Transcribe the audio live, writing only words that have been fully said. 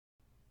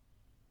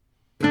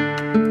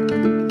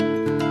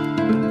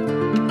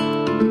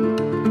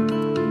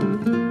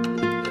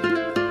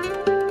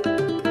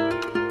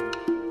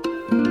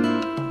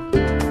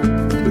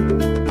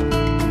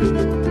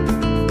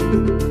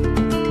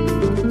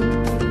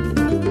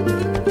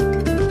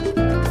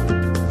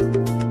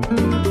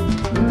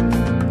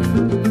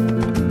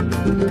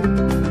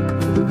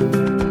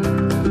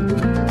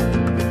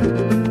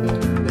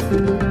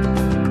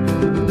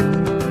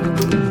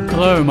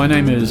Hello, my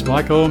name is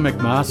Michael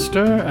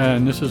McMaster,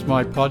 and this is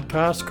my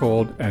podcast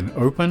called An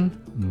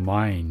Open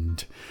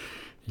Mind.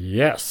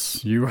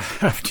 Yes, you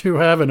have to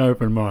have an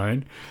open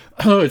mind.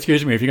 Oh,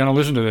 excuse me, if you're going to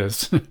listen to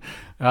this.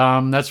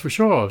 That's for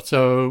sure.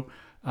 So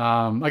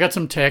I got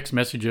some text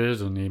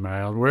messages and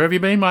email. Where have you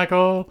been,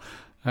 Michael?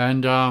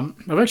 And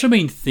I've actually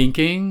been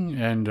thinking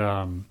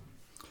and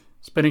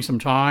spending some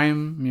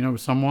time, with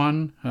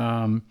someone.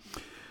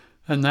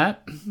 And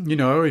that,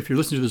 if you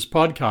listen to this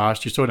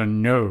podcast, you sort of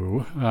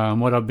know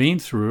what I've been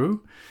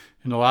through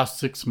in the last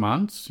 6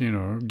 months,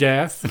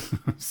 death,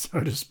 so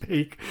to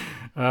speak.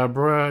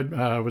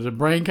 Was it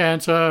brain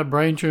cancer,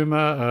 brain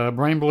tumor,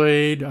 brain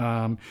bleed?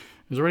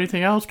 Is there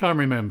anything else? Can't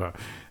remember.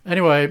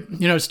 Anyway,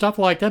 stuff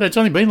like that. It's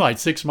only been like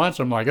 6 months.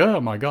 I'm like, oh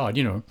my God,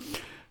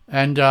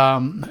 And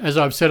as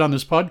I've said on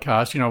this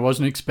podcast, I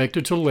wasn't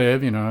expected to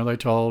live. They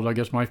told, I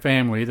guess, my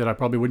family that I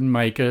probably wouldn't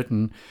make it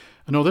and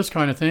all this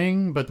kind of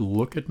thing. But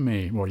look at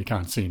me. Well, you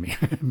can't see me.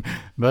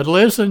 But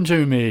listen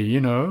to me,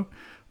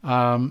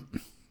 I'm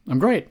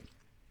great.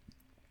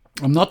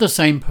 I'm not the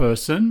same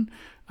person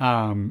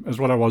as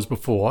what I was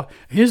before.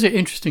 Here's the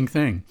interesting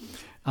thing.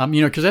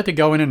 Because I had to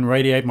go in and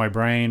radiate my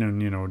brain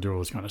and, do all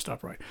this kind of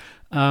stuff, right?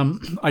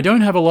 I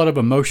don't have a lot of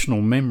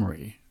emotional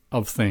memory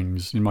of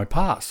things in my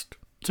past.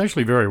 It's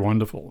actually very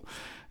wonderful.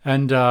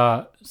 And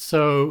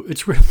so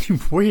it's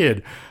really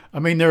weird.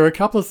 There are a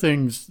couple of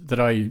things that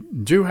I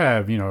do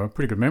have, a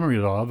pretty good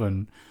memory of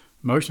and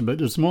emotion, but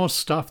there's more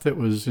stuff that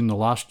was in the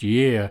last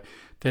year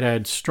that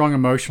had strong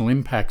emotional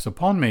impacts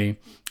upon me,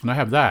 and I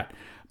have that.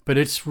 But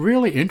it's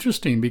really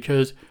interesting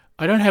because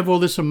I don't have all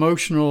this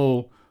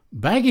emotional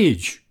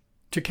baggage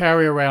to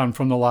carry around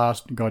from the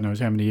last God knows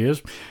how many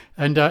years,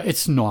 and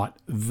it's not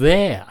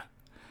there.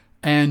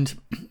 And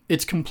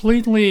it's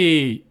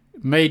completely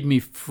made me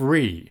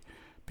free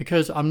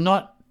because I'm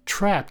not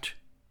trapped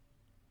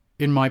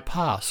in my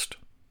past.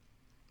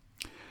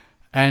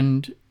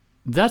 And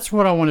that's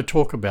what I want to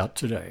talk about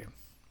today.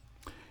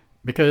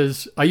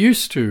 Because I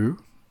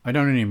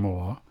don't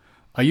anymore,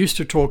 I used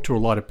to talk to a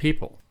lot of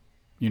people,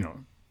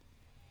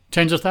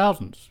 tens of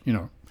thousands,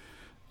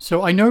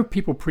 So I know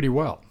people pretty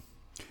well.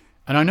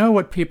 And I know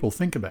what people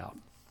think about.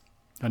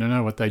 And I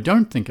know what they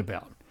don't think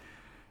about.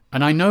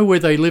 And I know where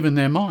they live in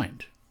their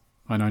mind.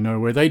 And I know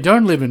where they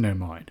don't live in their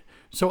mind.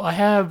 So I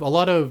have a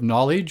lot of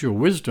knowledge or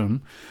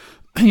wisdom,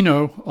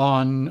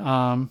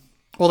 on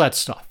all that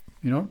stuff,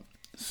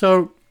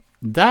 So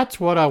that's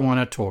what I want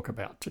to talk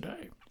about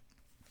today.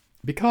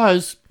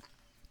 Because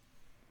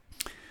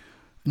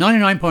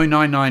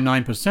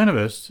 99.999% of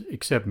us,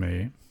 except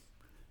me,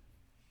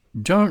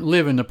 don't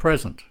live in the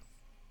present.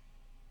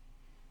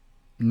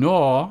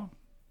 Nor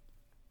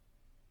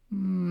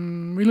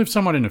we live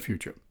somewhat in the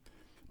future.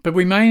 But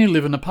we mainly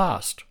live in the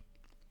past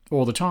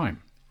all the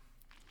time.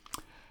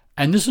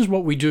 And this is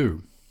what we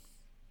do.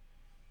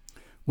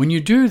 When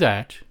you do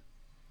that,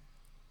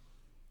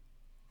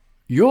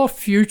 your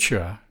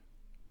future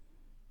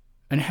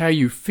and how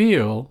you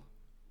feel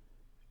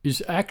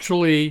is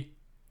actually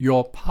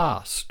your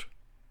past.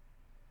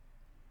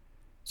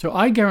 So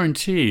I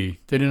guarantee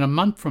that in a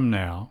month from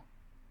now,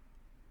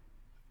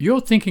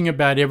 you're thinking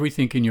about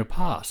everything in your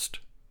past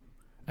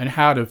and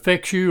how it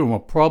affects you and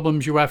what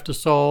problems you have to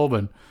solve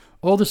and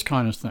all this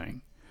kind of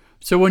thing.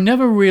 So we're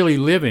never really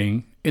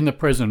living in the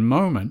present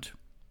moment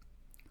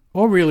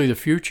or really the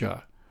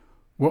future.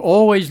 We're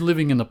always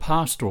living in the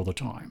past all the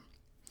time.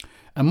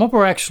 And what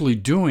we're actually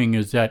doing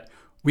is that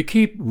we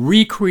keep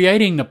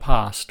recreating the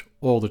past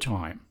all the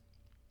time.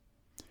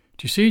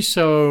 Do you see?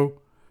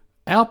 So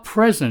our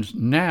present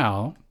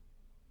now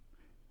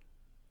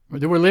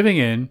that we're living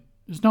in,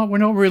 we're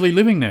not really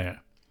living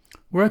there.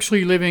 We're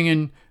actually living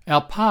in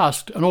our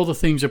past and all the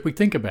things that we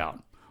think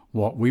about,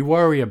 what we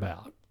worry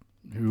about,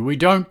 who we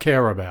don't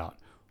care about,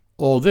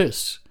 all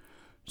this.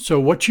 So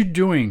what you're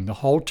doing the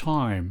whole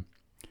time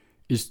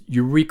is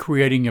you're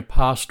recreating your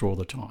past all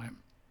the time.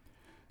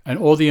 And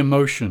all the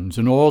emotions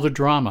and all the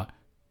drama.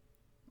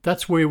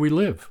 That's where we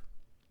live.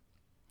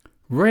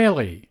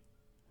 Rarely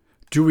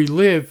do we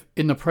live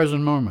in the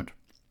present moment.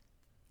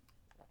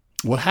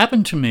 What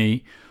happened to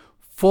me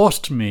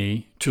forced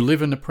me to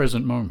live in the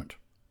present moment.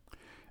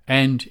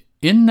 And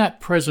in that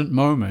present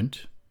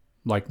moment,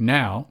 like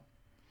now,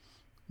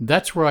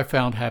 that's where I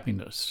found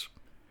happiness.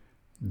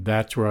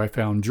 That's where I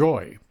found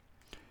joy.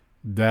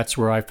 That's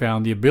where I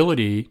found the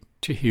ability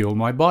to heal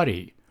my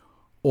body.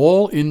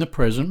 All in the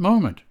present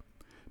moment.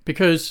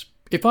 Because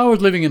if I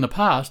was living in the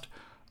past,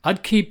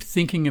 I'd keep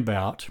thinking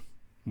about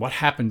what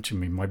happened to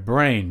me, my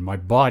brain, my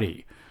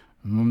body,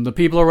 the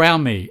people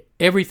around me,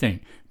 everything.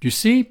 Do you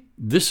see?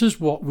 This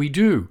is what we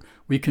do.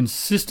 We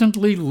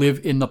consistently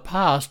live in the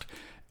past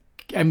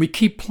and we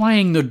keep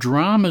playing the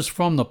dramas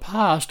from the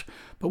past,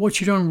 but what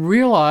you don't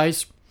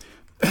realize,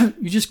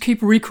 you just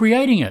keep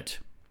recreating it.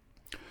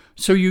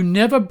 So you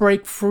never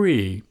break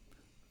free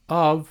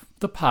of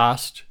the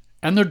past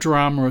and the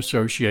drama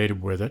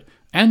associated with it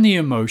and the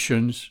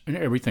emotions and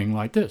everything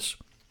like this.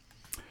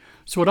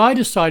 So what I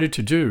decided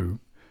to do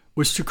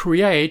was to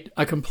create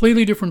a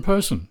completely different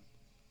person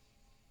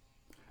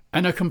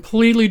and a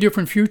completely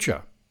different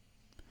future.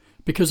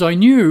 because I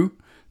knew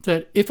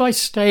that if I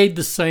stayed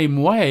the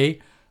same way,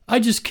 I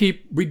just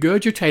keep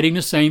regurgitating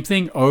the same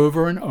thing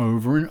over and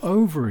over and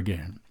over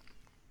again.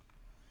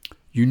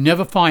 You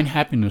never find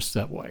happiness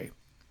that way.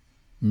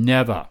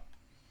 Never.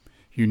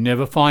 You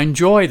never find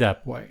joy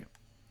that way.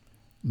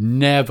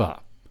 Never.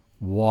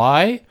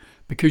 Why?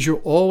 Because you're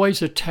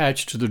always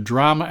attached to the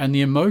drama and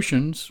the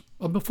emotions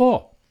of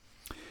before.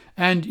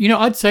 And,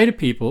 I'd say to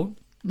people,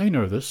 they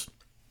know this,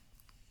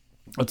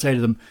 I'd say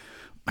to them,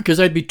 because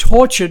they'd be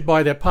tortured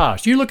by their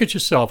past. You look at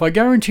yourself. I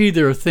guarantee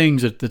there are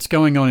things that's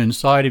going on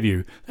inside of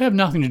you that have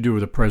nothing to do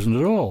with the present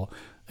at all.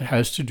 It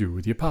has to do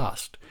with your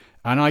past.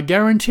 And I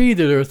guarantee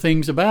that there are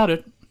things about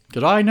it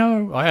that I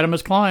know. I had them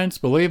as clients,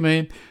 believe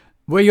me,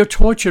 where you're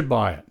tortured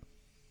by it.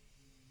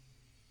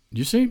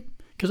 You see?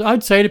 Because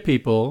I'd say to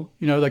people,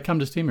 they come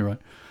to see me, right?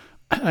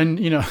 And,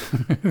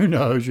 who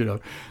knows,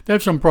 they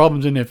have some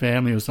problems in their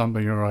family or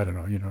something, or I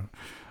don't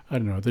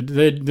know,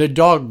 their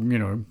dog,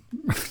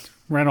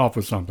 ran off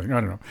or something, I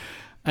don't know.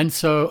 And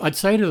so I'd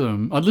say to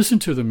them, I'd listen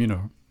to them,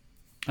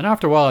 and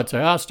after a while I'd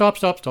say,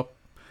 stop.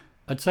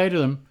 I'd say to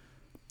them,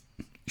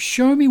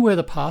 show me where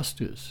the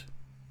past is.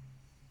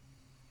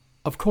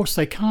 Of course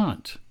they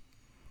can't,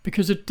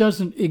 because it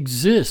doesn't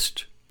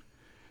exist.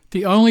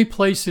 The only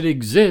place it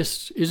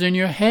exists is in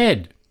your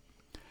head.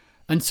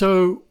 And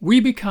so we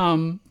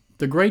become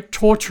the great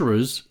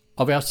torturers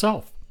of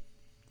ourselves,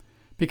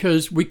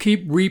 because we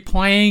keep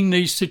replaying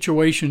these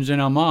situations in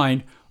our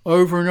mind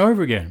over and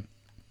over again.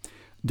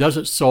 Does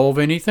it solve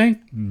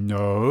anything?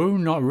 No,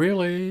 not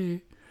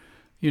really.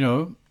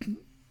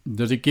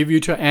 Does it give you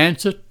to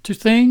answer to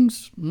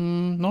things?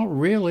 Not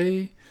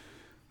really.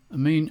 I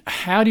mean,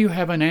 how do you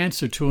have an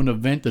answer to an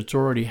event that's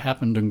already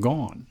happened and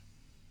gone?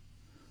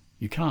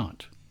 You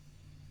can't.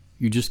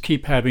 You just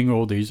keep having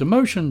all these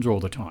emotions all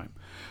the time.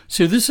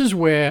 So this is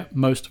where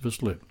most of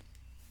us live.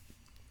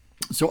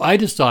 So I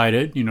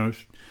decided,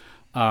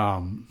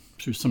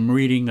 through some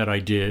reading that I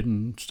did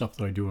and stuff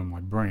that I do in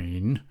my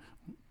brain,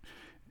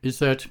 is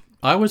that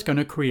I was going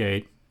to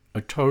create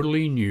a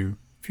totally new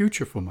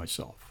future for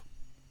myself.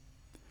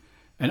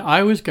 And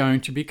I was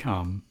going to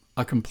become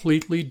a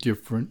completely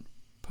different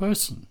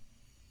person.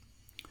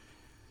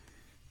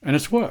 And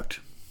it's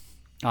worked.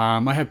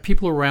 I have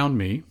people around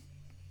me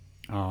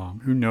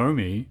who know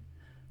me,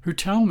 who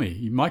tell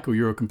me, Michael,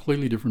 you're a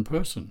completely different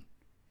person.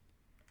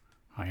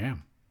 I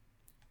am.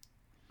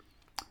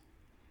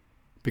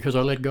 Because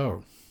I let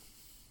go,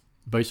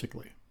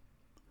 basically.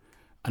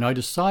 And I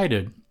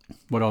decided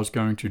what I was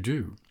going to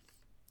do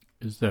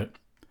is that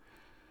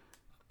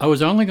I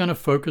was only going to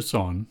focus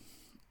on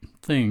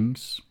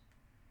things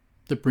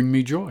that bring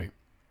me joy.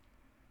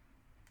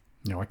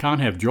 I can't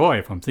have joy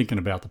if I'm thinking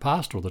about the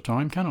past all the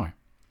time, can I?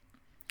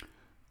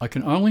 I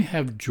can only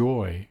have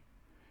joy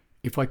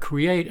if I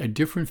create a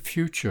different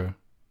future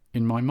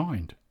in my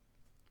mind.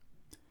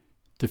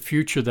 The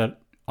future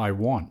that I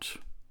want.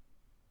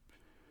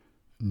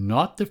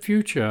 Not the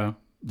future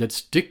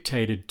that's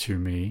dictated to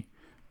me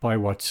by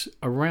what's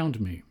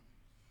around me.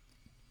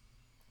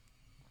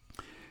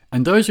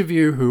 And those of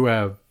you who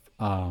have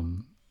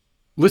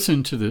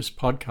listened to this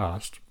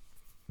podcast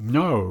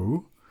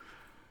know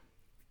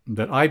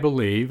that I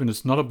believe, and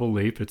it's not a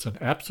belief, it's an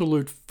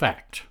absolute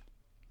fact,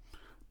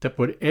 that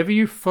whatever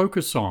you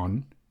focus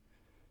on,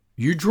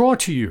 you draw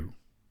to you.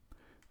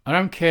 I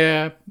don't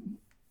care,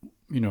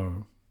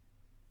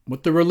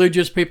 what the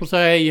religious people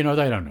say, they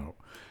don't know.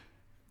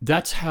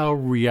 That's how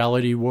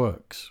reality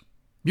works.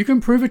 You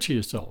can prove it to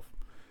yourself.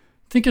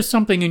 Think of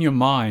something in your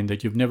mind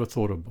that you've never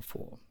thought of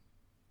before.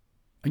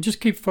 And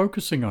just keep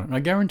focusing on it. And I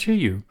guarantee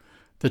you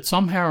that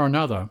somehow or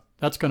another,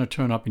 that's going to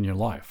turn up in your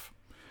life.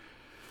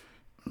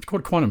 It's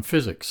called quantum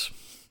physics.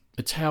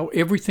 It's how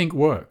everything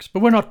works.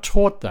 But we're not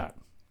taught that.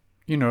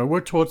 We're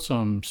taught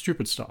some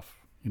stupid stuff,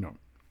 Not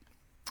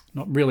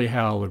really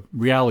how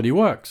reality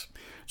works.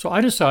 So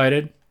I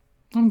decided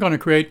I'm going to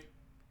create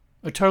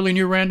a totally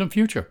new random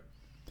future.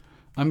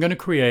 I'm going to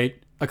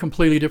create a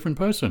completely different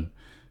person.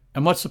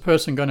 And what's the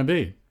person going to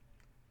be?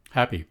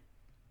 Happy.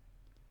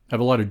 Have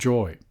a lot of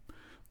joy.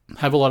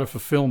 Have a lot of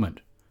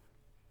fulfillment.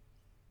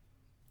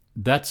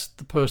 That's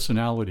the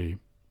personality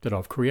that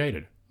I've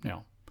created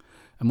now.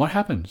 And what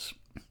happens?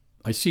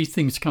 I see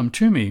things come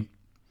to me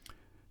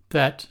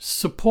that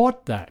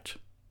support that.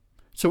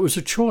 So it was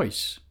a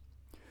choice.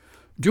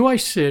 Do I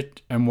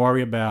sit and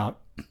worry about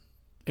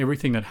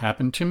everything that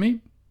happened to me?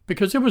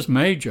 Because it was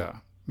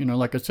major.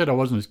 Like I said, I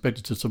wasn't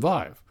expected to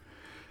survive.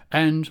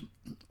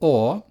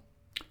 Or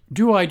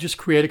do I just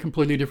create a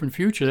completely different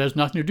future that has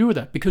nothing to do with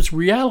that? Because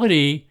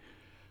reality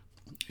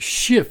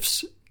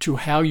shifts to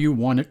how you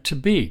want it to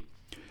be.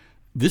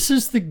 This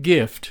is the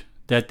gift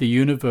that the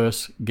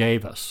universe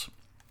gave us,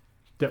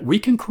 that we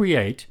can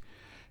create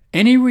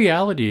any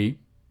reality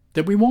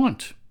that we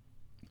want.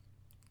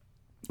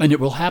 And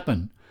it will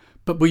happen.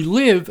 But we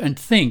live and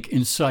think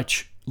in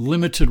such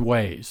limited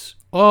ways.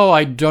 Oh,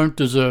 I don't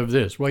deserve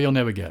this. Well, you'll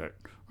never get it,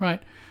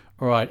 right?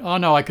 All right. Oh,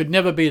 no, I could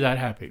never be that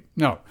happy.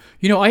 No.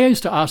 I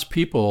used to ask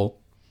people,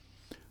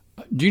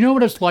 do you know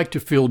what it's like to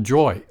feel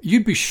joy?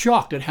 You'd be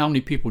shocked at how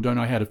many people don't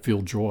know how to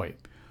feel joy.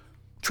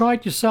 Try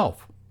it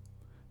yourself.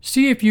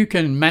 See if you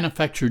can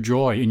manufacture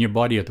joy in your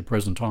body at the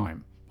present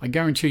time. I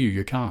guarantee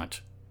you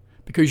can't.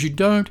 Because you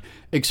don't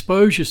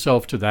expose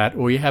yourself to that,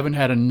 or you haven't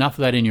had enough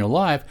of that in your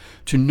life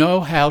to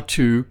know how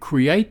to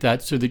create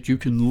that so that you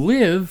can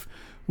live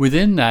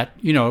within that,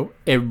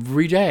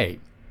 every day.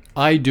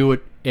 I do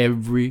it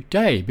every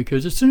day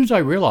because as soon as I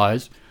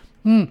realize,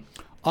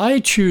 I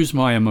choose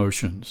my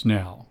emotions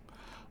now.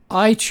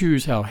 I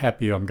choose how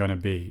happy I'm going to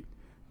be.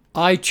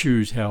 I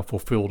choose how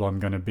fulfilled I'm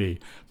going to be.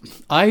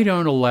 I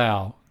don't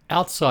allow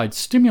outside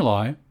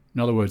stimuli,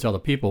 in other words, other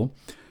people,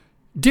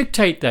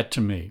 dictate that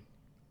to me.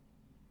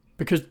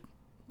 Because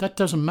that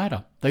doesn't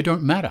matter. They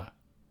don't matter.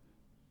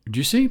 Do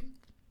you see?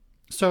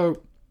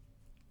 So,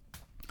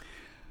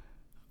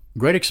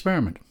 great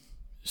experiment.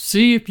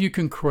 See if you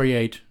can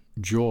create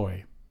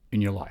joy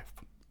in your life.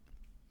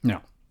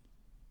 Now,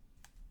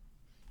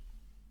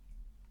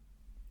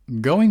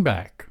 going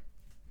back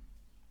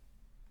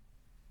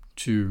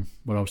to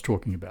what I was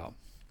talking about.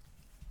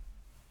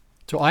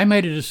 So I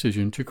made a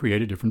decision to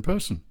create a different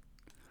person.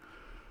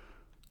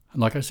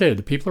 And like I said,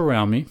 the people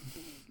around me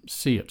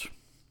see it,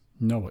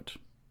 know it.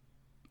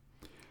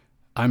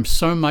 I'm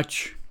so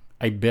much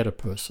a better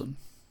person.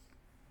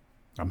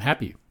 I'm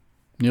happy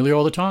nearly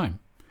all the time.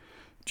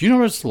 Do you know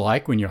what it's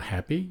like when you're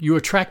happy? You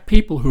attract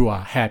people who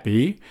are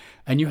happy,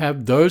 and you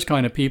have those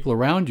kind of people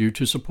around you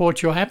to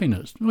support your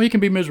happiness. Well, you can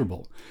be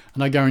miserable,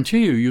 and I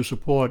guarantee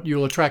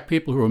you'll attract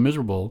people who are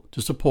miserable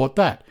to support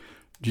that.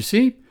 Do you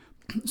see?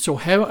 So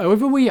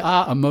however we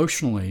are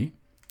emotionally,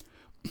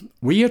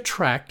 we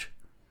attract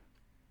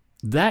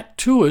that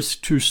to us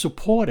to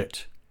support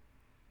it.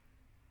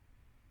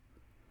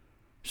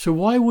 So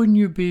why wouldn't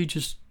you be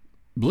just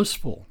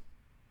blissful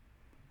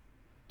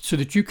so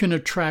that you can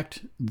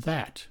attract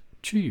that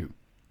to you?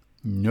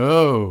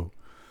 No.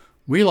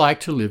 We like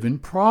to live in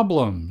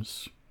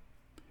problems,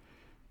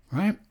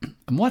 right?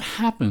 And what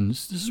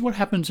happens, this is what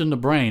happens in the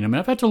brain. I mean,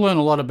 I've had to learn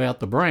a lot about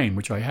the brain,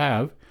 which I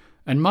have,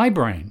 and my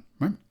brain,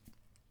 right?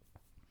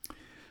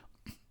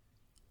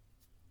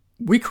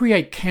 We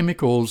create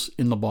chemicals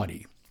in the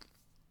body.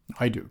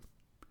 I do.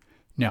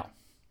 Now,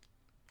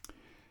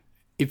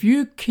 if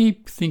you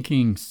keep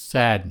thinking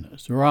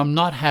sadness, or I'm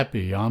not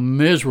happy, I'm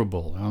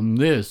miserable, I'm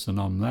this and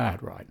I'm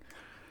that, right?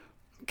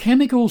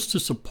 Chemicals to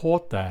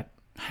support that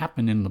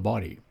happen in the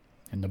body,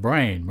 in the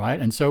brain, right?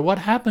 And so what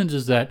happens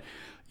is that,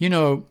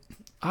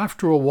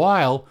 after a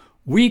while,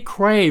 we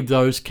crave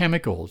those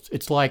chemicals.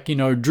 It's like,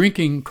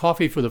 drinking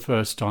coffee for the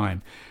first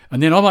time.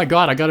 And then, oh my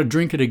God, I got to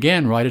drink it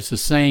again, right? It's the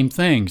same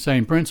thing,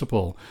 same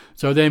principle.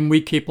 So then we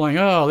keep like,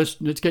 oh,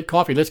 let's get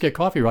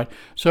coffee, right?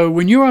 So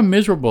when you are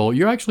miserable,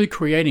 you're actually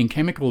creating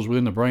chemicals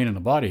within the brain and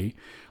the body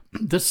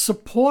that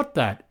support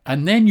that.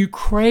 And then you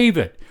crave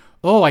it.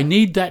 Oh, I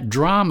need that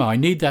drama. I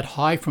need that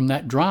high from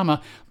that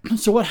drama.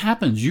 So what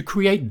happens? You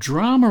create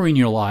drama in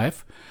your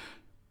life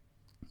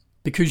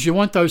because you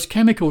want those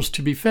chemicals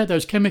to be fed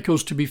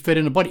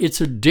in the body.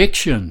 It's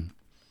addiction.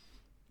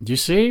 Do you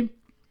see?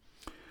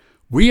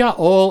 We are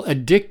all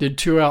addicted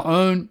to our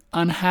own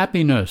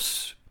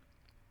unhappiness.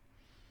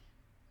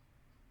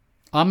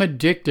 I'm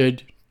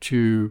addicted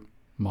to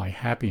my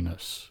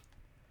happiness.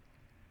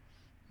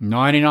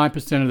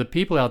 99% of the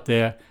people out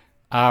there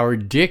are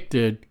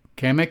addicted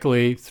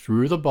chemically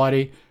through the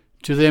body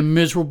to their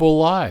miserable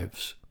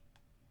lives.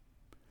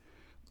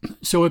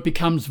 So it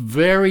becomes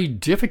very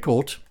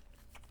difficult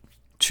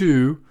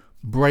to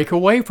break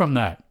away from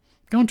that.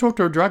 Go and talk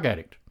to a drug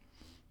addict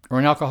or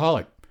an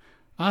alcoholic.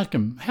 Ask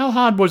them, how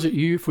hard was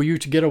it for you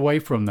to get away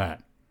from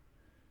that?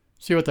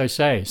 See what they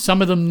say.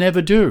 Some of them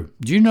never do.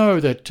 Do you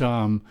know that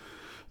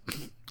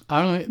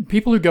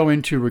people who go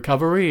into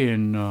recovery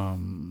in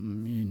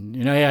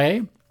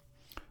AA,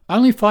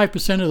 only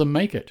 5% of them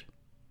make it?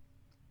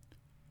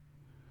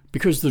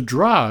 Because the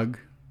drug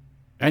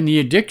and the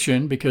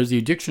addiction, because the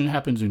addiction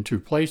happens in two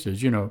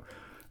places,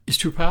 is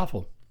too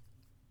powerful.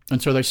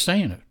 And so they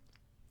stay in it.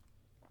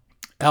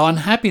 Our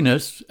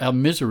unhappiness, our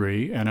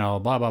misery, and our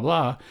blah, blah,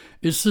 blah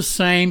is the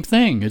same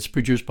thing. It's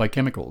produced by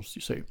chemicals,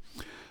 you see.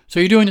 So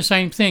you're doing the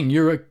same thing.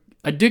 You're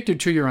addicted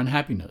to your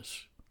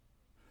unhappiness.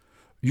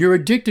 You're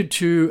addicted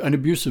to an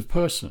abusive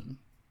person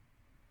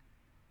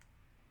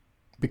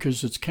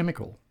because it's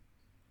chemical.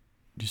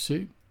 Do you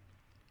see?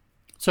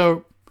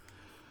 So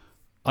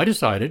I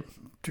decided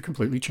to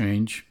completely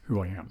change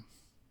who I am.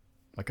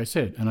 Like I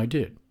said, and I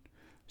did.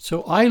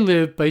 So I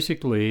live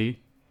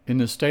basically in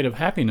the state of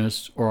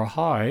happiness or a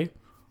high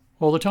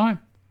all the time.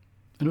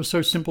 And it was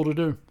so simple to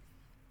do.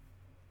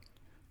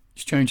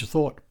 Just change the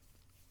thought.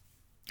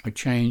 I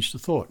changed the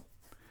thought.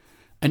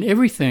 And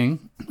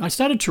everything, I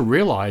started to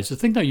realize the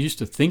things I used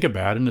to think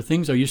about and the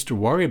things I used to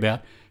worry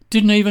about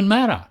didn't even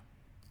matter.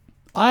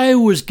 I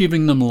was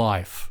giving them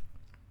life.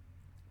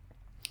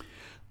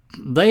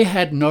 They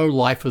had no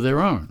life of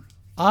their own.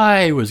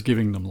 I was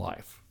giving them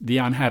life. The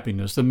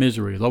unhappiness, the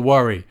misery, the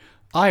worry.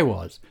 I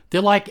was.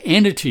 They're like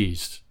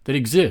entities that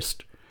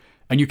exist.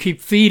 And you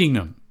keep feeding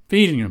them.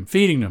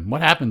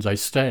 What happens? They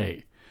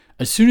stay.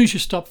 As soon as you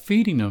stop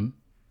feeding them,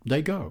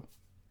 they go.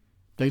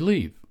 They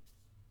leave.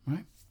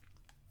 Right?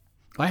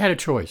 I had a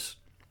choice.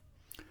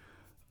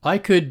 I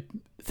could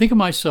think of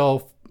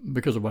myself,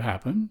 because of what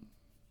happened,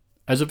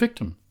 as a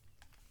victim.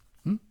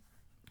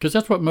 Because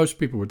that's what most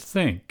people would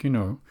think,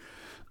 And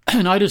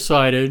I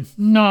decided,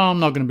 no, I'm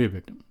not going to be a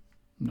victim.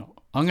 No,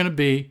 I'm going to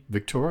be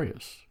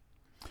victorious.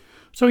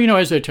 So,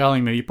 as they're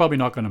telling me, you're probably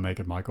not going to make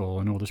it, Michael,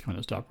 and all this kind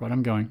of stuff, right?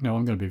 I'm going, no,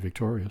 I'm going to be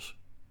victorious.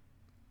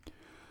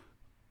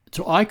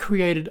 So I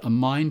created a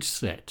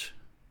mindset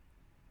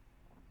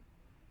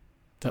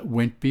that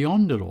went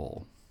beyond it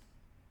all.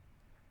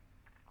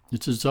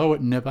 It's as though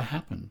it never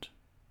happened.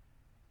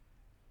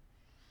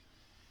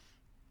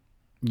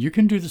 You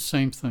can do the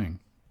same thing.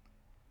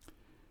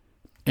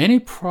 Any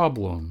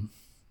problem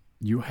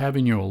you have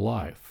in your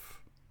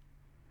life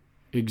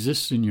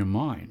exists in your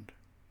mind.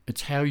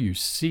 It's how you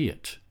see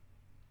it.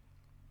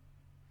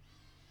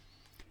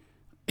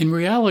 In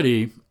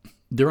reality,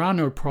 there are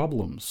no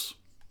problems.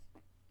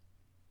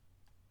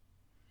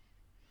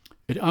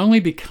 It only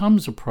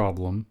becomes a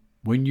problem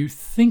when you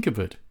think of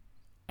it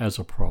as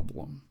a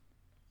problem.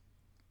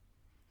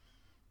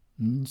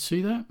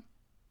 See that?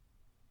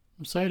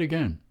 I'll say it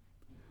again.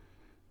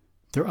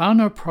 There are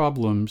no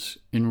problems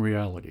in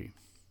reality.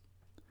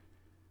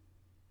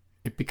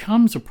 It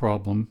becomes a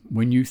problem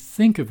when you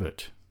think of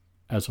it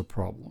as a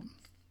problem.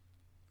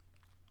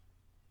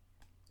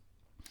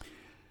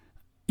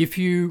 If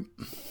you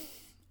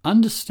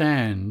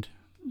understand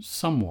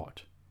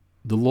somewhat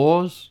the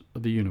laws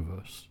of the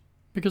universe,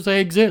 because they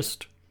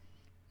exist,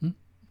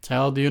 it's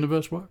how the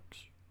universe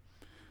works,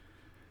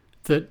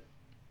 that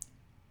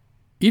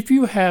if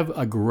you have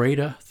a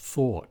greater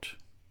thought,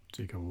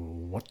 so you go,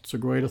 well, what's a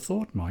greater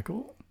thought,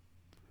 Michael?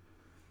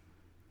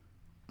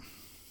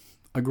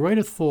 A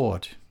greater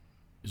thought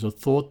is a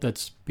thought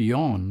that's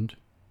beyond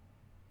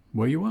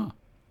where you are.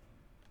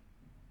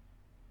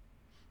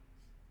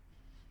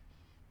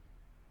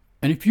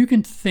 And if you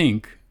can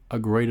think a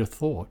greater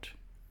thought,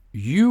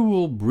 you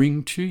will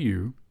bring to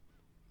you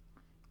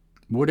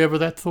whatever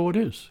that thought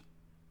is.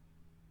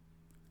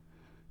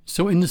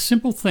 So in the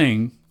simple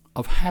thing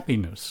of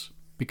happiness,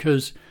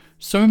 because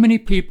so many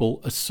people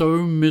are so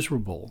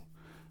miserable.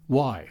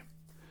 Why?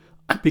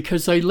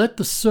 Because they let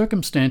the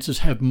circumstances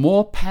have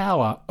more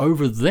power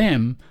over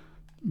them,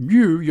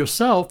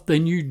 yourself,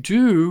 than you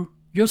do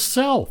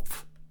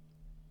yourself.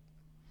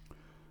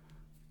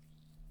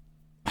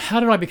 How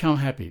did I become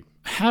happy?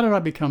 How did I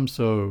become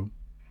so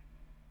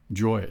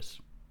joyous?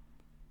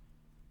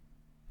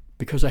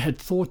 Because I had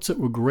thoughts that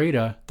were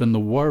greater than the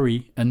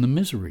worry and the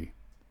misery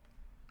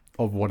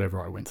of whatever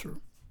I went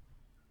through.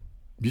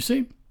 You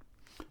see?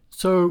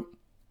 So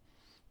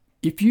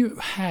if you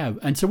have,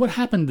 and so what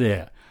happened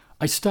there?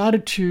 I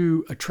started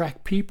to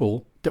attract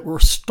people that were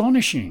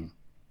astonishing,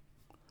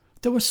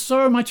 that were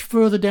so much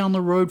further down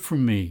the road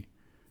from me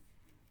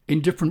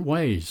in different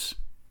ways,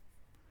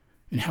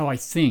 in how I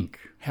think,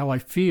 how I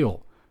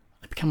feel.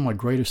 They become my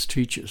greatest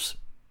teachers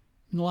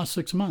in the last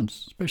 6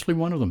 months, especially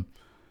one of them.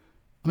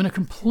 I'm in a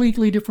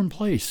completely different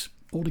place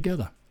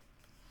altogether.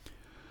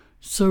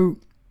 So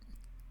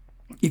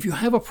if you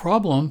have a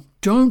problem,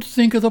 don't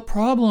think of the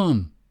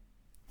problem.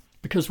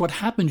 Because what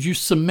happens, you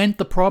cement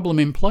the problem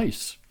in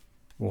place.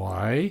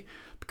 Why?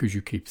 Because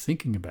you keep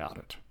thinking about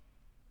it.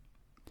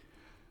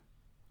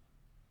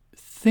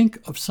 Think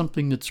of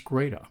something that's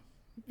greater.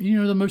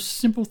 The most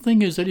simple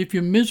thing is that if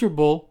you're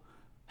miserable,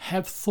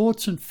 have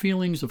thoughts and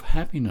feelings of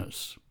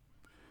happiness.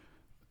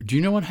 Do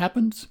you know what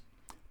happens?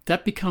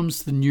 That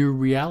becomes the new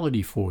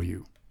reality for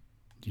you.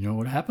 Do you know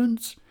what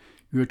happens?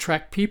 You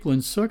attract people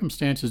and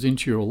circumstances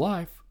into your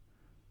life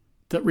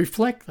that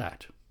reflect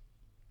that.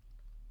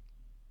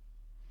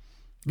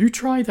 You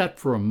try that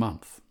for a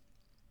month.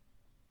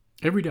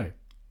 Every day.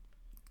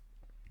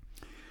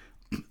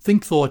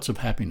 Think thoughts of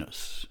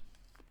happiness.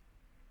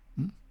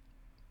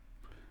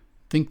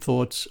 Think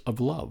thoughts of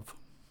love.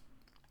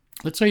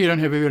 Let's say you don't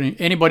have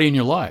anybody in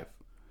your life.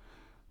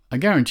 I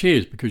guarantee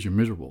it's because you're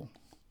miserable.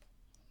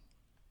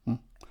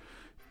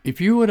 If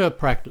you were to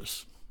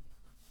practice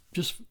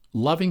just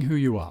loving who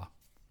you are,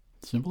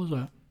 simple as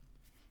that.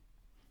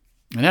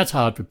 And that's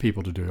hard for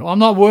people to do. I'm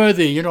not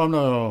worthy, I'm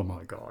not, oh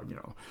my God,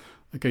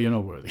 Okay, you're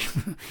not worthy.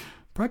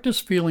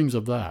 Practice feelings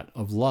of that,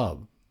 of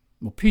love,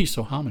 or peace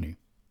or harmony.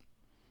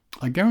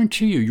 I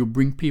guarantee you'll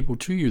bring people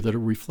to you that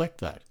will reflect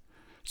that.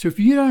 So if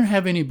you don't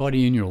have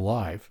anybody in your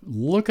life,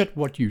 look at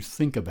what you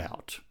think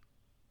about.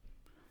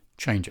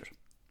 Change it.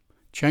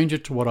 Change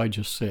it to what I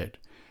just said.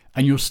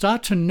 And you'll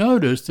start to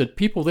notice that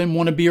people then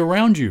want to be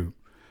around you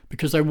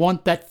because they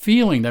want that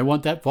feeling. They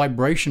want that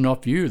vibration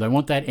off you. They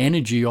want that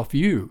energy off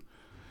you.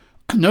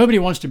 Nobody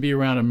wants to be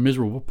around a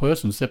miserable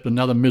person except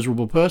another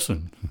miserable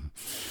person.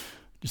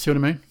 Do you see what I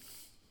mean?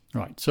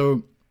 Right,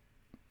 so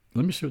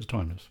let me see what the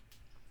time is.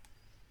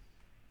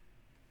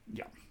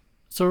 Yeah.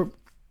 So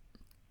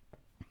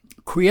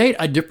create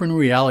a different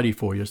reality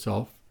for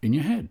yourself in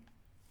your head.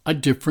 A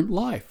different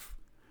life.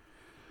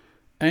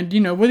 And,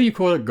 whether you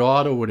call it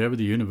God or whatever,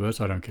 the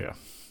universe, I don't care.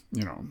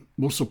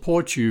 Will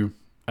support you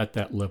at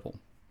that level.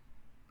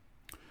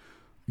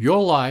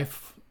 Your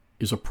life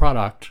is a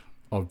product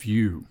of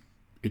you.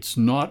 It's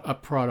not a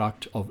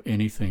product of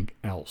anything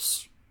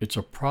else. It's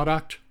a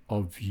product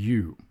of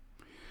you.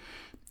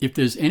 if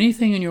there's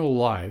anything in your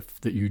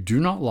life that you do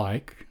not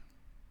like,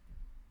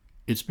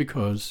 it's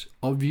because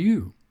of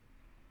you.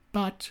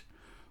 But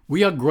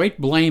we are great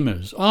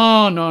blamers.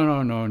 Oh,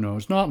 no.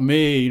 It's not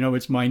me.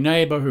 It's my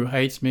neighbor who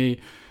hates me.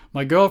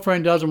 My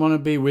girlfriend doesn't want to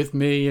be with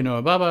me.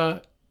 Blah, blah.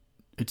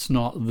 It's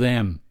not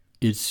them.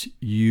 It's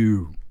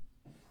you.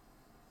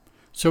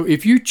 So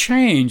if you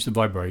change the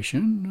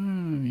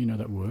vibration, you know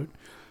that word,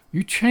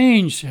 you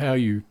change how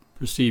you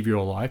perceive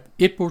your life,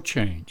 it will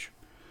change.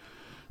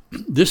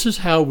 This is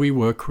how we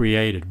were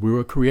created. We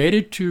were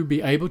created to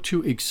be able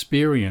to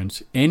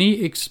experience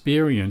any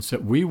experience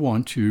that we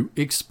want to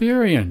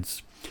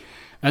experience.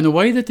 And the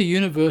way that the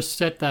universe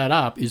set that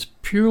up is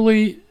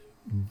purely,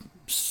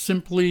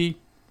 simply,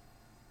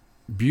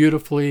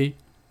 beautifully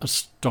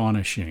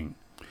astonishing.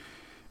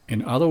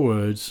 In other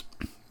words,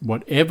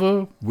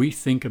 whatever we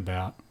think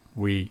about,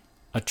 we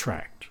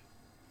attract.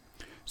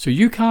 So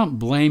you can't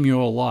blame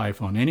your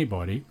life on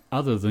anybody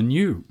other than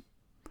you.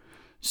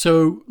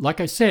 So,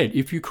 like I said,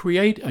 if you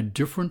create a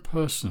different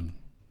person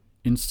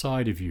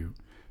inside of you,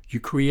 you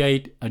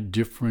create a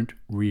different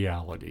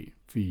reality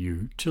for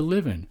you to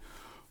live in.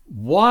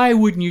 Why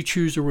wouldn't you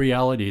choose a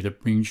reality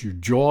that brings you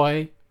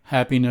joy,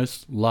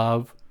 happiness,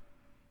 love,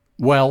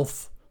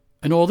 wealth,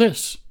 and all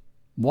this?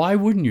 Why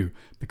wouldn't you?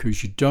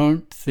 Because you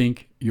don't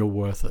think you're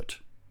worth it.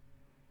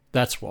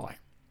 That's why.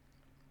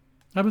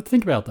 Now, but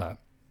think about that.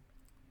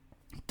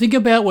 Think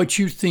about what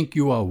you think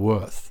you are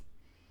worth.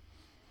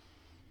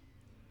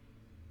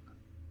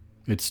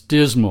 It's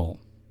dismal,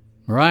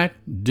 right?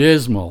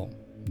 Dismal.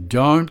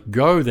 Don't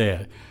go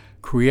there.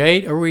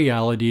 Create a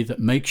reality that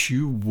makes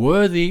you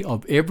worthy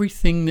of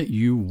everything that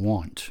you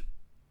want.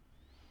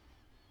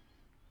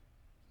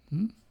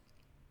 Let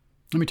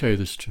me tell you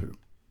this too.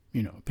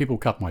 People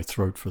cut my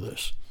throat for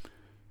this.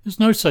 There's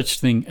no such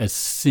thing as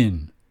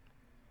sin.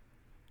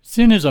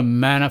 Sin is a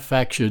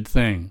manufactured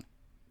thing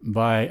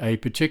by a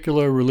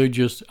particular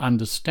religious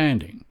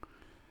understanding.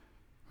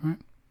 Right?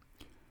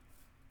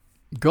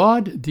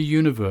 God, the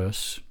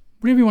universe,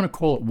 whatever you want to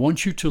call it,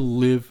 wants you to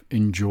live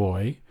in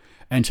joy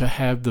and to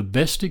have the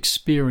best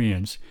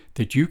experience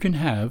that you can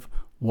have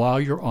while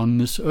you're on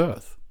this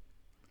earth.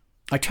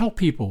 I tell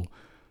people,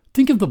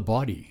 think of the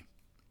body,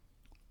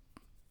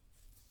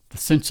 the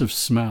sense of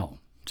smell,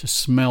 to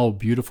smell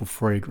beautiful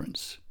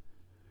fragrance,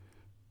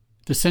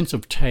 the sense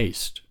of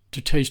taste,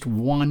 to taste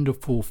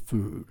wonderful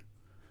food,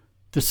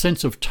 the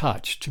sense of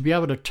touch, to be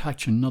able to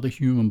touch another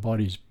human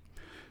body's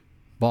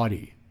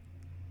body.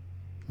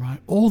 Right?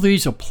 All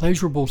these are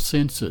pleasurable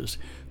senses.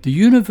 The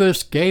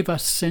universe gave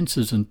us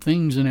senses and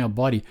things in our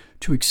body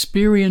to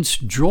experience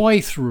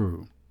joy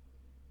through.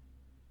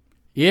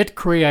 It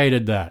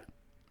created that.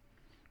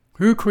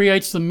 Who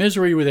creates the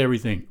misery with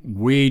everything?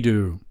 We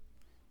do.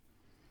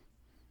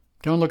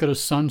 Go and look at a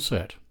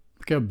sunset.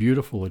 Look how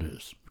beautiful it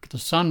is. Look at the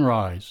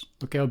sunrise.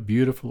 Look how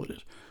beautiful it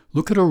is.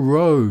 Look at a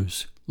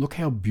rose. Look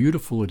how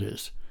beautiful it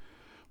is.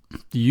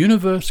 The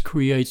universe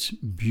creates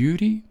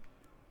beauty,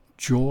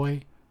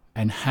 joy,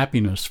 and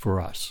happiness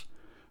for us.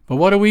 But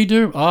what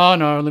do? Oh,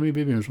 no, let me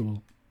be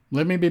miserable.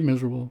 Let me be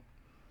miserable.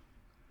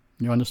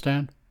 You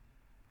understand?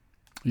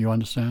 You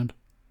understand?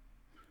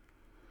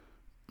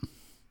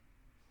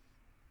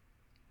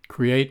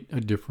 Create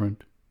a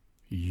different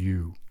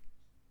you.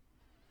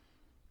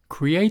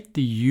 Create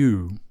the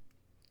you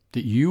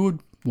that you would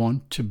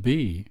want to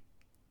be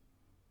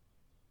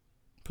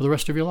for the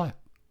rest of your life.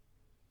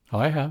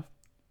 I have.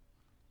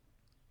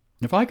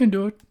 If I can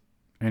do it,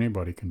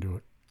 anybody can do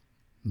it.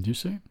 Do you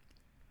see?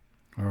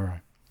 All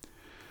right.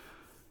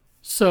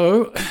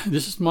 So,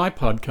 this is my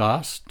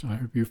podcast. I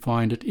hope you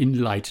find it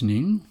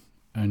enlightening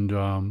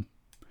and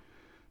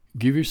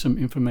give you some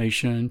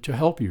information to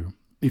help you.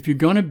 If you're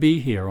going to be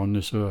here on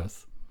this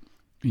earth,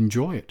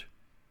 enjoy it.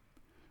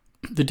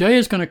 The day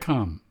is going to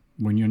come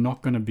when you're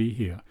not going to be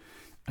here.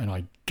 And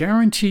I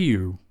guarantee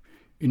you,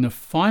 in the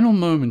final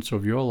moments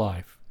of your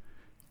life,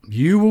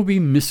 you will be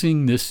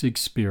missing this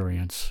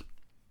experience.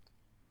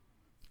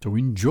 So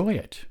enjoy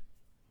it.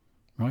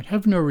 Right?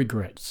 Have no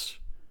regrets.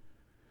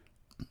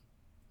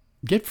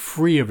 Get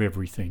free of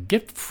everything.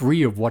 Get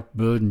free of what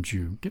burdens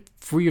you. Get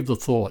free of the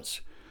thoughts.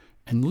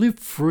 And live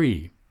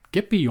free.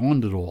 Get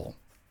beyond it all.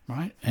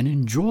 Right? And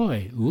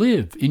enjoy.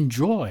 Live.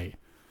 Enjoy.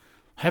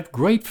 Have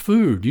great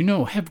food.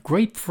 Have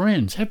great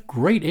friends. Have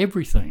great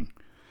everything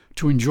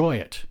to enjoy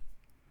it.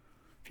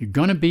 If you're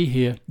going to be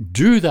here,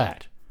 do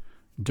that.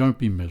 Don't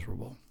be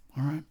miserable.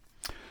 All right?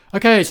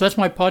 Okay, so that's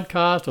my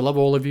podcast. I love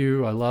all of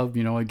you. I love,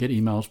 I get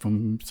emails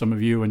from some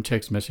of you and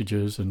text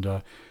messages,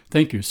 and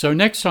thank you. So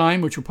next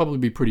time, which will probably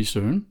be pretty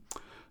soon,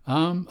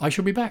 I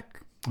shall be back.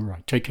 All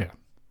right, take care.